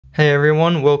Hey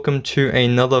everyone, welcome to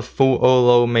another full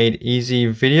OLL made easy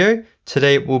video.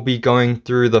 Today we'll be going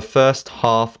through the first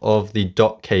half of the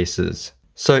dot cases.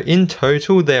 So in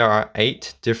total there are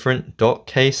 8 different dot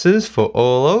cases for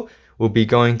OLL. We'll be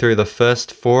going through the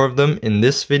first 4 of them in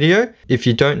this video. If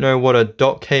you don't know what a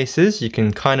dot case is, you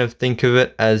can kind of think of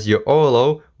it as your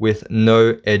OLL with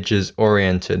no edges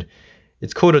oriented.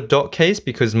 It's called a dot case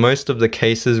because most of the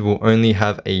cases will only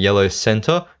have a yellow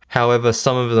center. However,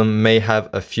 some of them may have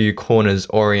a few corners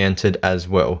oriented as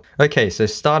well. Okay, so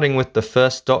starting with the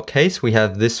first dot case, we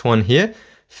have this one here.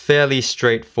 Fairly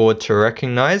straightforward to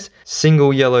recognize.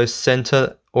 Single yellow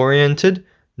center oriented,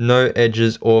 no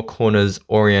edges or corners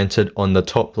oriented on the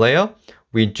top layer.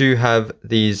 We do have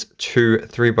these 2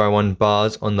 3x1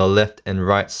 bars on the left and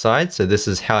right side, so this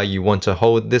is how you want to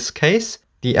hold this case.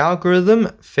 The algorithm,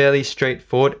 fairly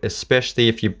straightforward, especially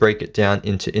if you break it down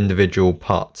into individual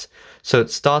parts. So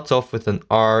it starts off with an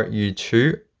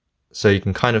RU2, so you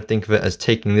can kind of think of it as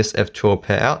taking this F12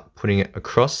 pair out, putting it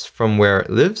across from where it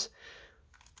lives,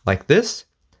 like this.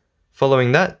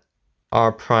 Following that,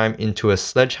 R prime into a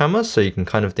sledgehammer, so you can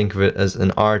kind of think of it as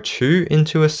an R2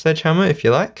 into a sledgehammer if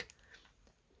you like.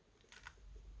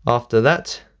 After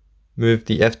that, move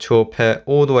the F12 pair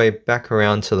all the way back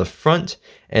around to the front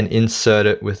and insert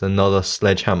it with another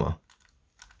sledgehammer.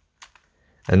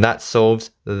 And that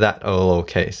solves that OLL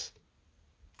case.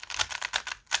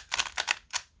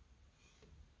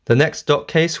 The next dot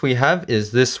case we have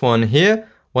is this one here.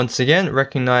 Once again,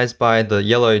 recognized by the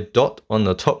yellow dot on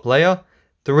the top layer,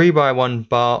 3x1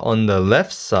 bar on the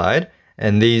left side,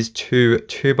 and these 2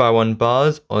 2x1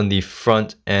 bars on the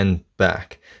front and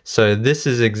back. So this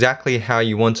is exactly how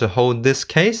you want to hold this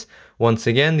case. Once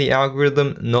again, the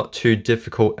algorithm not too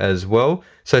difficult as well.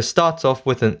 So it starts off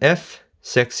with an F,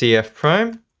 sexy F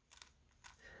prime.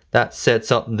 That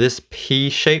sets up this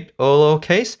P-shaped OLL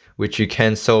case, which you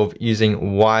can solve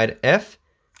using wide F,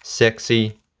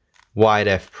 sexy, wide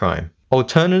F prime.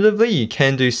 Alternatively, you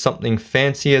can do something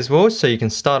fancy as well. So you can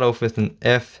start off with an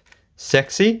F,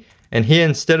 sexy. And here,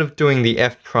 instead of doing the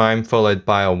F prime followed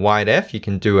by a wide F, you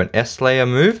can do an S layer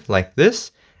move like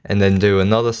this, and then do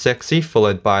another sexy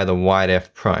followed by the wide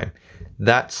F prime.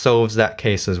 That solves that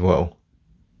case as well.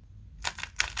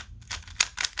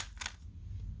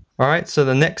 Alright, so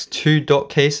the next 2 dot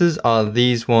cases are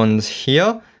these ones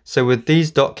here. So with these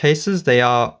dot cases, they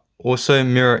are also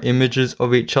mirror images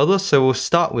of each other. So we'll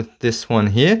start with this one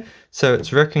here. So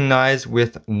it's recognized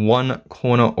with 1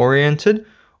 corner oriented.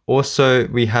 Also,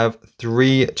 we have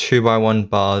 3 2x1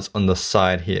 bars on the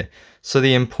side here. So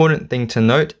the important thing to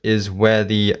note is where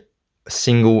the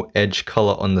single edge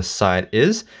color on the side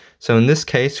is. So in this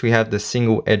case, we have the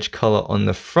single edge color on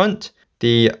the front,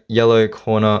 the yellow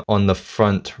corner on the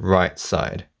front right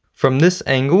side. From this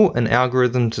angle, an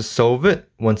algorithm to solve it,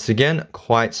 once again,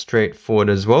 quite straightforward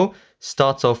as well.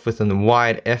 Starts off with a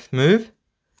wide F move,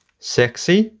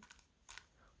 sexy,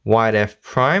 wide F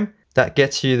prime. That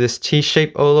gets you this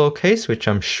T-shaped OLL case, which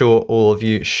I'm sure all of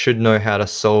you should know how to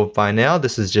solve by now.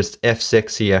 This is just F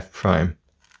sexy F prime.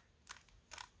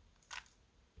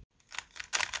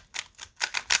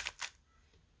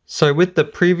 So with the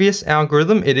previous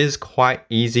algorithm, it is quite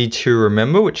easy to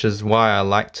remember, which is why I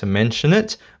like to mention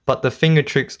it. But the finger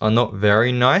tricks are not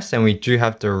very nice, and we do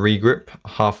have to regrip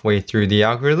halfway through the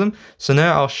algorithm. So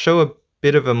now I'll show a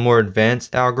bit of a more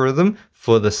advanced algorithm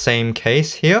for the same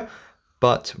case here.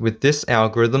 But with this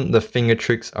algorithm, the finger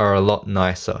tricks are a lot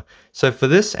nicer. So for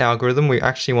this algorithm, we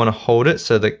actually want to hold it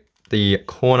so that the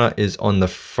corner is on the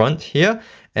front here,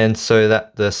 and so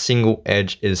that the single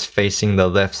edge is facing the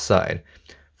left side.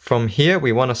 From here,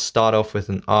 we want to start off with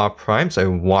an R prime, so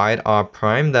wide R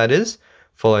prime that is,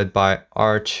 followed by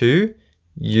R2,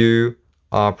 U,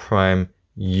 R prime,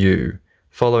 U.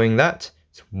 Following that,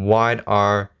 it's wide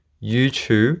R,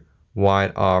 U2,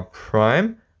 wide R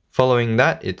prime. Following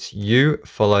that, it's U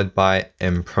followed by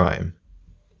M prime.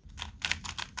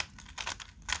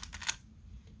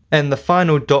 And the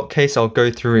final dot case I'll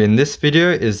go through in this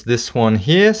video is this one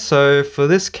here. So for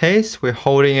this case, we're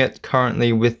holding it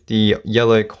currently with the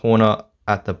yellow corner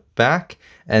at the back,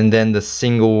 and then the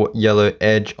single yellow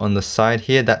edge on the side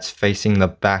here, that's facing the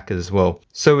back as well.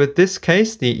 So with this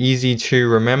case, the easy to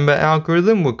remember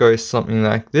algorithm will go something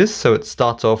like this. So it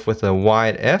starts off with a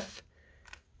wide F,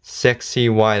 sexy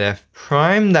wide F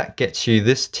prime. That gets you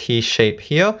this T shape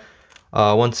here.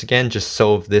 Once again, just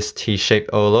solve this T-shaped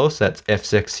OLL, so that's F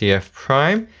sexy F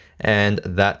prime, and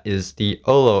that is the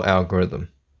OLL algorithm.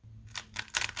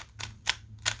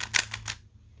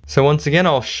 So once again,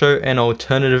 I'll show an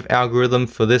alternative algorithm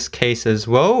for this case as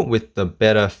well with the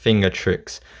better finger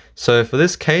tricks. So for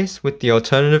this case, with the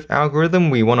alternative algorithm,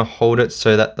 we want to hold it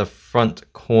so that the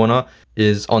front corner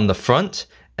is on the front,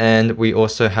 and we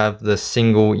also have the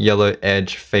single yellow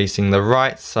edge facing the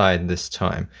right side this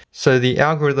time. So the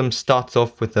algorithm starts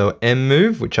off with a M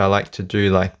move, which I like to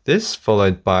do like this,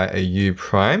 followed by a U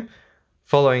prime.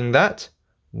 Following that,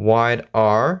 wide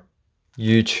R,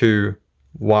 U2,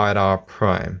 wide R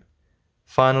prime.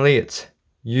 Finally, it's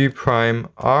U prime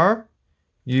R,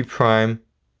 U prime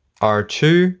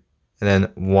R2, and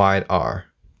then wide R.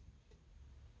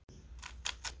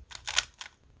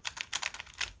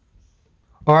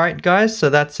 Alright guys, so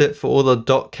that's it for all the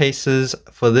dot cases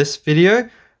for this video.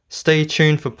 Stay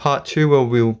tuned for part 2 where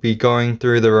we'll be going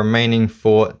through the remaining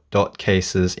 4 dot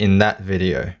cases in that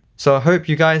video. So I hope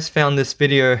you guys found this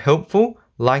video helpful.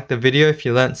 Like the video if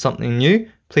you learned something new.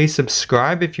 Please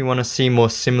subscribe if you want to see more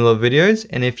similar videos,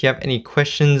 and if you have any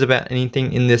questions about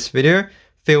anything in this video,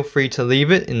 feel free to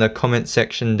leave it in the comment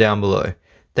section down below.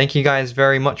 Thank you guys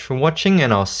very much for watching,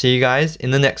 and I'll see you guys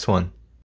in the next one.